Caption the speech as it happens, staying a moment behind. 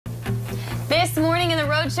This morning in the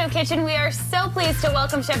Rhode Show kitchen, we are so pleased to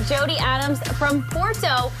welcome Chef Jody Adams from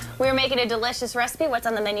Porto. We're making a delicious recipe. What's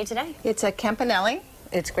on the menu today? It's a Campanelle.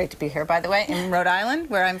 It's great to be here, by the way, in Rhode Island,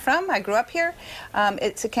 where I'm from. I grew up here.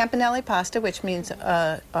 It's a Campanelle pasta, which means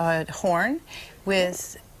a horn,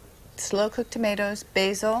 with slow-cooked tomatoes,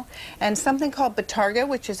 basil, and something called batarga,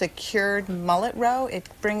 which is a cured mullet roe. It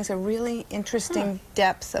brings a really interesting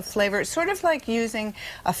depth of flavor. It's sort of like using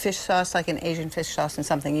a fish sauce, like an Asian fish sauce and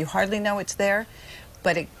something. You hardly know it's there,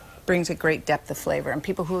 but it brings a great depth of flavor. And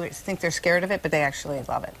people who think they're scared of it, but they actually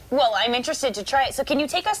love it. Well, I'm interested to try it. So can you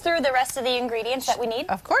take us through the rest of the ingredients that we need?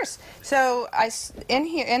 Of course. So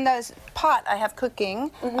in this pot, I have cooking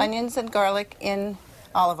onions and garlic in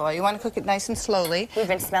olive oil. You want to cook it nice and slowly. We've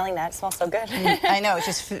been smelling that. It smells so good. I know. It's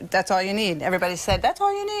just, that's all you need. Everybody said, that's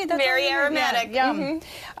all you need. That's very all you need. aromatic. Yeah,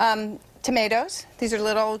 yum. Tomatoes. These are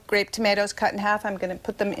little grape tomatoes cut in half. I'm going to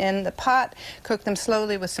put them in the pot, cook them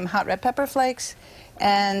slowly with some hot red pepper flakes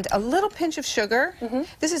and a little pinch of sugar.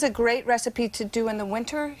 This is a great recipe to do in the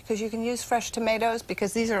winter because you can use fresh tomatoes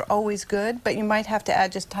because these are always good, but you might have to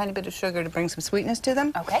add just a tiny bit of sugar to bring some sweetness to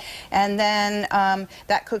them. Okay. And then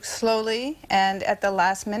that cooks slowly, and at the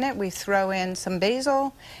last minute we throw in some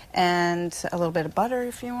basil and a little bit of butter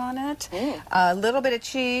if you want it, a little bit of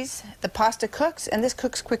cheese. The pasta cooks, and this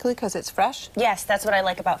cooks quickly because it's fresh. Yes, that's what I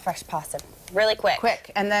like about fresh pasta. Really quick.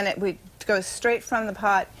 Quick, and then we go straight from the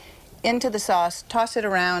pot into the sauce, toss it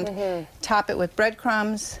around, top it with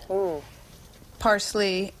breadcrumbs,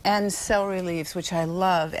 parsley, and celery leaves, which I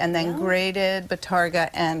love, and then grated batarga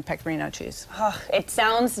and pecorino cheese. Oh, it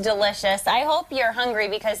sounds delicious. I hope you're hungry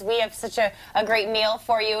because we have such a great meal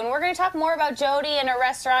for you. And we're going to talk more about Jody and her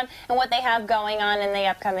restaurant and what they have going on in the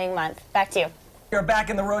upcoming month. Back to you. We're back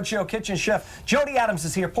in the Rhode Show kitchen. Chef Jody Adams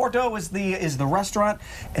is here. Porto is the restaurant,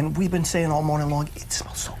 and we've been saying all morning long, it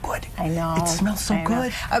smells so good. I know. It smells so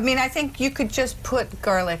good. I mean, I think you could just put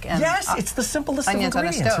garlic and it's the simplest of onions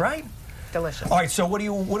ingredients, on a stove. right? Delicious. All right, so what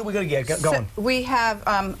are we going to get going? So we have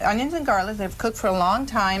onions and garlic. They've cooked for a long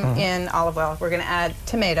time in olive oil. We're going to add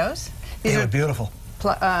tomatoes. These are beautiful.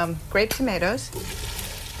 Grape tomatoes,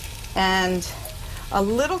 and a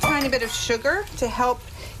little tiny bit of sugar to help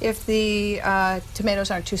if the tomatoes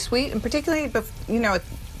aren't too sweet, and particularly, you know,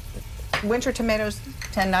 winter tomatoes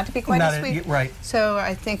tend not to be quite as sweet. Right. So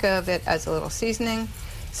I think of it as a little seasoning.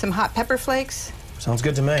 Some hot pepper flakes. Sounds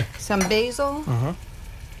good to me. Some basil.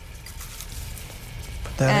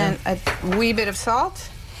 Put that and a wee bit of salt.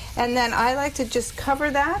 And then I like to just cover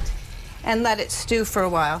that and let it stew for a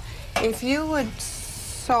while. If you would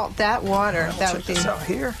salt that water, that would be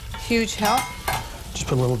here. Huge help. Just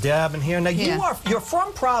put a little dab in here. Now, you're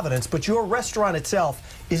from Providence, but your restaurant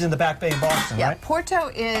itself is in the Back Bay in Boston, right? Porto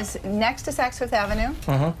is next to Saks Fifth Avenue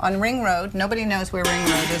on Ring Road. Nobody knows where Ring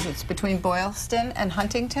Road is. It's between Boylston and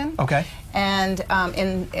Huntington. Okay. And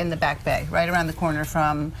in the Back Bay, right around the corner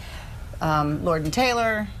from Lord &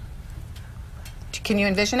 Taylor. Can you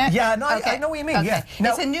envision it? Yeah, no, I know what you mean. Okay. Yeah.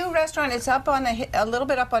 It's a new restaurant. It's up on a little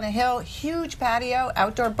bit up on a hill. Huge patio,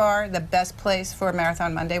 outdoor bar, the best place for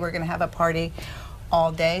Marathon Monday. We're going to have a party all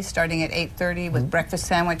day, starting at 8:30 with breakfast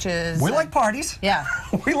sandwiches. We like parties. Yeah.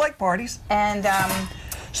 We like parties. And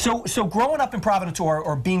so growing up in Providence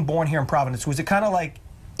or being born here in Providence, was it kind of like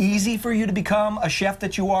easy for you to become a chef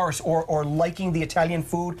that you are, or liking the Italian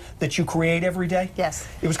food that you create every day? Yes.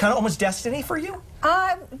 It was kind of almost destiny for you?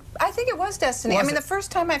 I think it was destiny. Was I mean, it? the first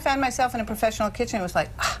time I found myself in a professional kitchen, it was like,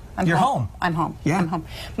 I'm You're home. home. I'm home. Yeah. I'm home.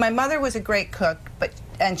 My mother was a great cook,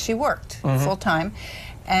 and she worked full time,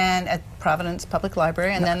 and at Providence Public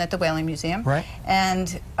Library, and then at the Whaling Museum. Right.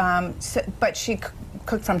 And but she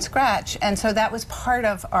cooked from scratch, and so that was part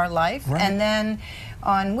of our life. Right. And then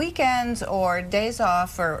on weekends or days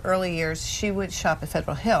off or early years, she would shop at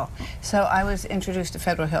Federal Hill. So I was introduced to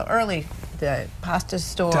Federal Hill early. The pasta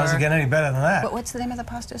store. Doesn't get any better than that. But what's the name of the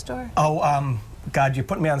pasta store? Oh, God, you're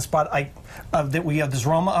putting me on the spot. We have this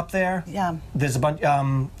Roma up there. Yeah. There's a bunch.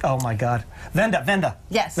 Oh my God. Venda.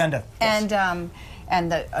 Yes. Venda. Yes.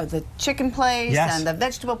 And the chicken place, and the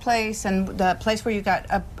vegetable place, and the place where you got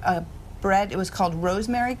a bread. It was called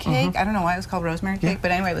rosemary cake. I don't know why it was called rosemary cake, but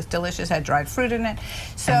anyway, it was delicious. Had dried fruit in it.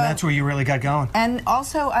 So, and that's where you really got going. And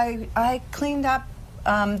also, I cleaned up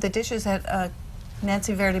the dishes at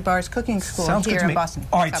Nancy Verdi Barr's cooking school here in Boston.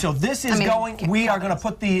 All right, so this is we are going to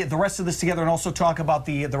put the rest of this together and also talk about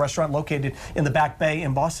the restaurant located in the Back Bay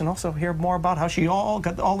in Boston. Also hear more about how she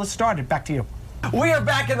got all this started. Back to you. We are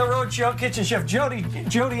back in the Rhode Show. Kitchen chef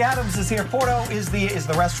Jody Adams is here. Porto is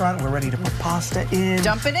the restaurant. We're ready to put pasta in.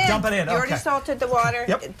 Dump it in. Dump it in. You already salted the water.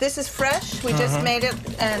 Yep. This is fresh. We just made it,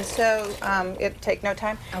 and so it'll take no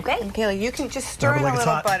time. Okay. And Kayla, you can just stir in like a it's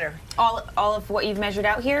little hot. butter. All of what you've measured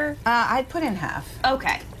out here? I'd put in half.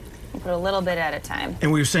 Okay. You put a little bit at a time.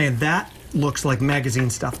 And we were saying that looks like magazine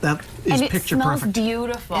stuff. That is And it picture smells perfect.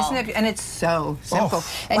 beautiful. Isn't it? And it's so simple.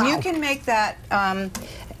 Oh, and wow. you can make that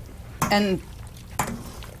and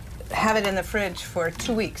have it in the fridge for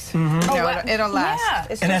 2 weeks. You know, it'll last. Yeah.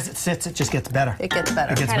 It's And just- as it sits, it just gets better. it gets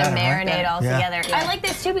better. It gets Kind of better, right? marinate all Yeah. together. I like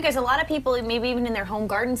this too because a lot of people, maybe even in their home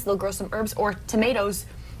gardens, they'll grow some herbs or tomatoes,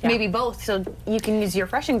 maybe both, so you can use your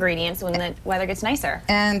fresh ingredients when the weather gets nicer.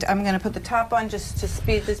 And I'm going to put the top on just to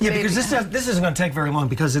speed this Yeah, baby. because this isn't going to take very long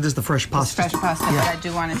because it is the fresh pasta. Fresh pasta, Yeah. but I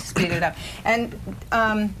do want it to speed it up. And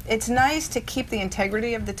it's nice to keep the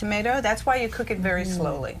integrity of the tomato. That's why you cook it very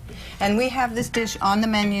slowly. And we have this dish on the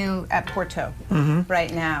menu at Porto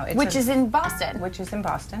right now. It's Which is in Boston. Which is in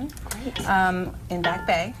Boston. Great. In Back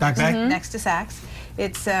Bay. Back Bay? Next to Saks.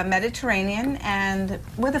 It's Mediterranean and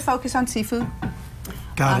with a focus on seafood.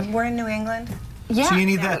 Got it. We're in New England. Yeah. So you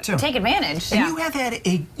need that too. Take advantage. And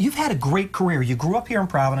you've had a great career. You grew up here in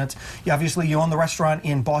Providence. You own the restaurant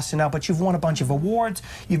in Boston now, but you've won a bunch of awards.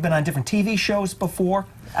 You've been on different TV shows before.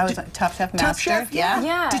 I was Top Chef Master. Top Chef, yeah.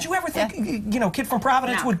 Yeah. Did you ever think, kid from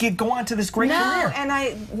Providence No. would go on to this great career? And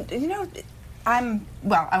I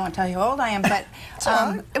won't tell you how old I am, but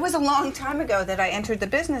it was a long time ago that I entered the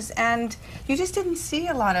business, and you just didn't see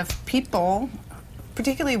a lot of people,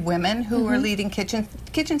 particularly women, who were leading kitchens.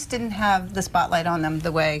 Kitchens didn't have the spotlight on them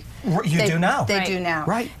the way You do now. They Right. do now.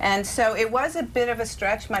 Right. And so it was a bit of a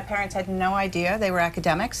stretch. My parents had no idea. They were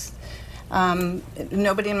academics.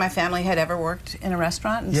 Nobody in my family had ever worked in a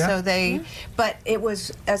restaurant, and Yeah. so but it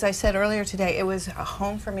was, as I said earlier today, it was a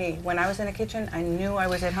home for me. When I was in a kitchen, I knew I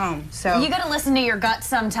was at home. So You got to listen to your gut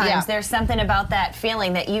sometimes. Yeah. There's something about that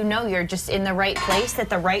feeling that you're just in the right place at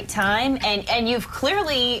the right time, and you've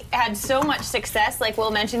clearly had so much success, like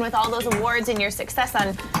Will mentioned, with all those awards and your success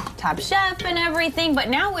on Top Chef and everything, but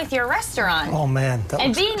now with your restaurant. Oh, man.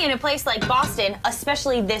 And being in a place like Boston,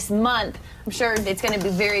 especially this month, I'm sure it's going to be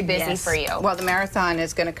very busy for you. Well, the marathon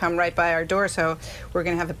is going to come right by our door, so we're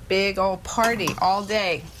going to have a big old party all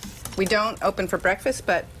day. We don't open for breakfast,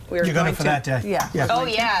 but we're You're going for that day. Yeah. Yeah. Oh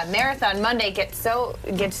yeah, Marathon Monday gets so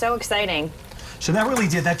exciting. So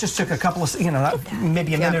that just took a couple of,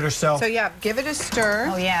 maybe a minute or so. So yeah, give it a stir.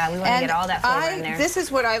 Oh yeah, we want to get all that flavor in there. This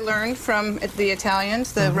is what I learned from the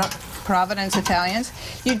Italians, the Providence Italians.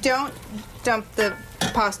 You don't dump the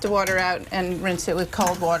pasta water out and rinse it with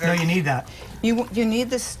cold water. No, you need that. You need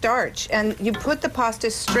the starch, and you put the pasta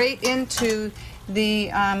straight into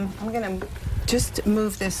the. I'm going to just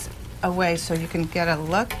move this away so you can get a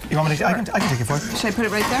look. You want me to? I can take it for you. Should I put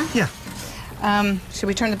it right there? Yeah. Should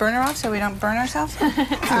we turn the burner off so we don't burn ourselves?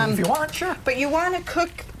 If you want, sure. But you want to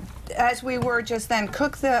cook, as we were just then,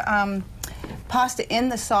 cook the pasta in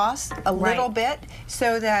the sauce a little bit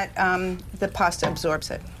so that the pasta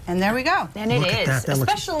absorbs it. And there we go. And it Look at is, that. That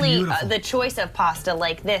looks especially beautiful. the choice of pasta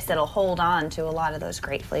like this that'll hold on to a lot of those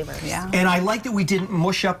great flavors. Yeah. And I like that we didn't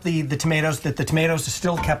mush up the tomatoes, that the tomatoes are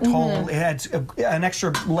still kept whole. It adds an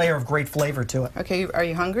extra layer of great flavor to it. Okay, are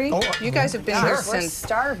you hungry? Oh, you guys have been sure. here We're since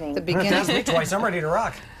starving. the That's beginning me twice. I'm ready to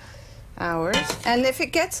rock. hours. And if it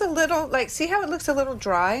gets a little, see how it looks a little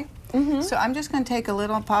dry? So I'm just going to take a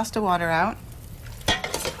little pasta water out.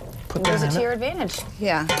 Put Use that it in to it. your advantage.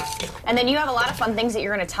 Yeah. And then you have a lot of fun things that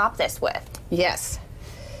you're going to top this with, Yes.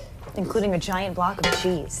 including a giant block of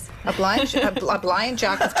cheese. A blind block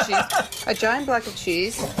of cheese, a giant block of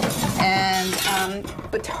cheese, and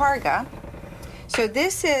Bottarga. So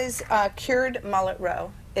this is cured mullet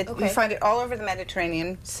roe. You find it all over the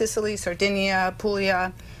Mediterranean: Sicily, Sardinia,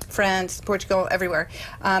 Puglia, France, Portugal, everywhere.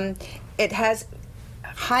 It has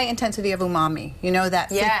high intensity of umami. You know that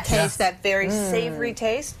thick taste, that very savory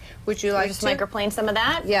taste. Would you like Just to microplane some of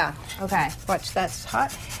that? Yeah. Okay. Watch, that's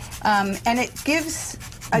hot. And it gives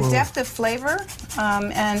a depth of flavor,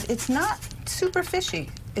 and it's not super fishy.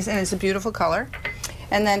 And it's a beautiful color.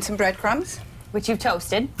 And then some breadcrumbs. Which you've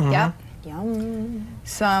toasted. Yep. Yum.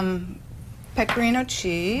 Some pecorino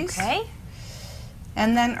cheese. Okay.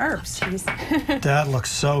 And then herbs. Cheese. That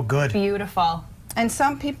looks so good. Beautiful. And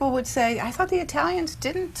some people would say, I thought the Italians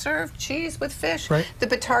didn't serve cheese with fish. Right. The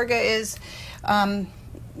Bottarga is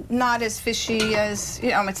not as fishy as,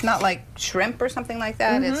 it's not like shrimp or something like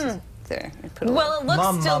that. It's there. Well, it looks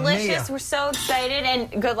Mamma delicious. mia. We're so excited,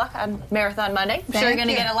 and good luck on Marathon Monday. I'm sure you're Thank going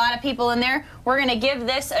to you. get a lot of people in there. We're going to give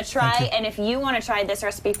this a try, and if you want to try this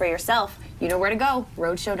recipe for yourself, you know where to go,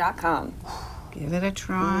 rhodeshow.com. Give it a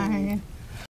try.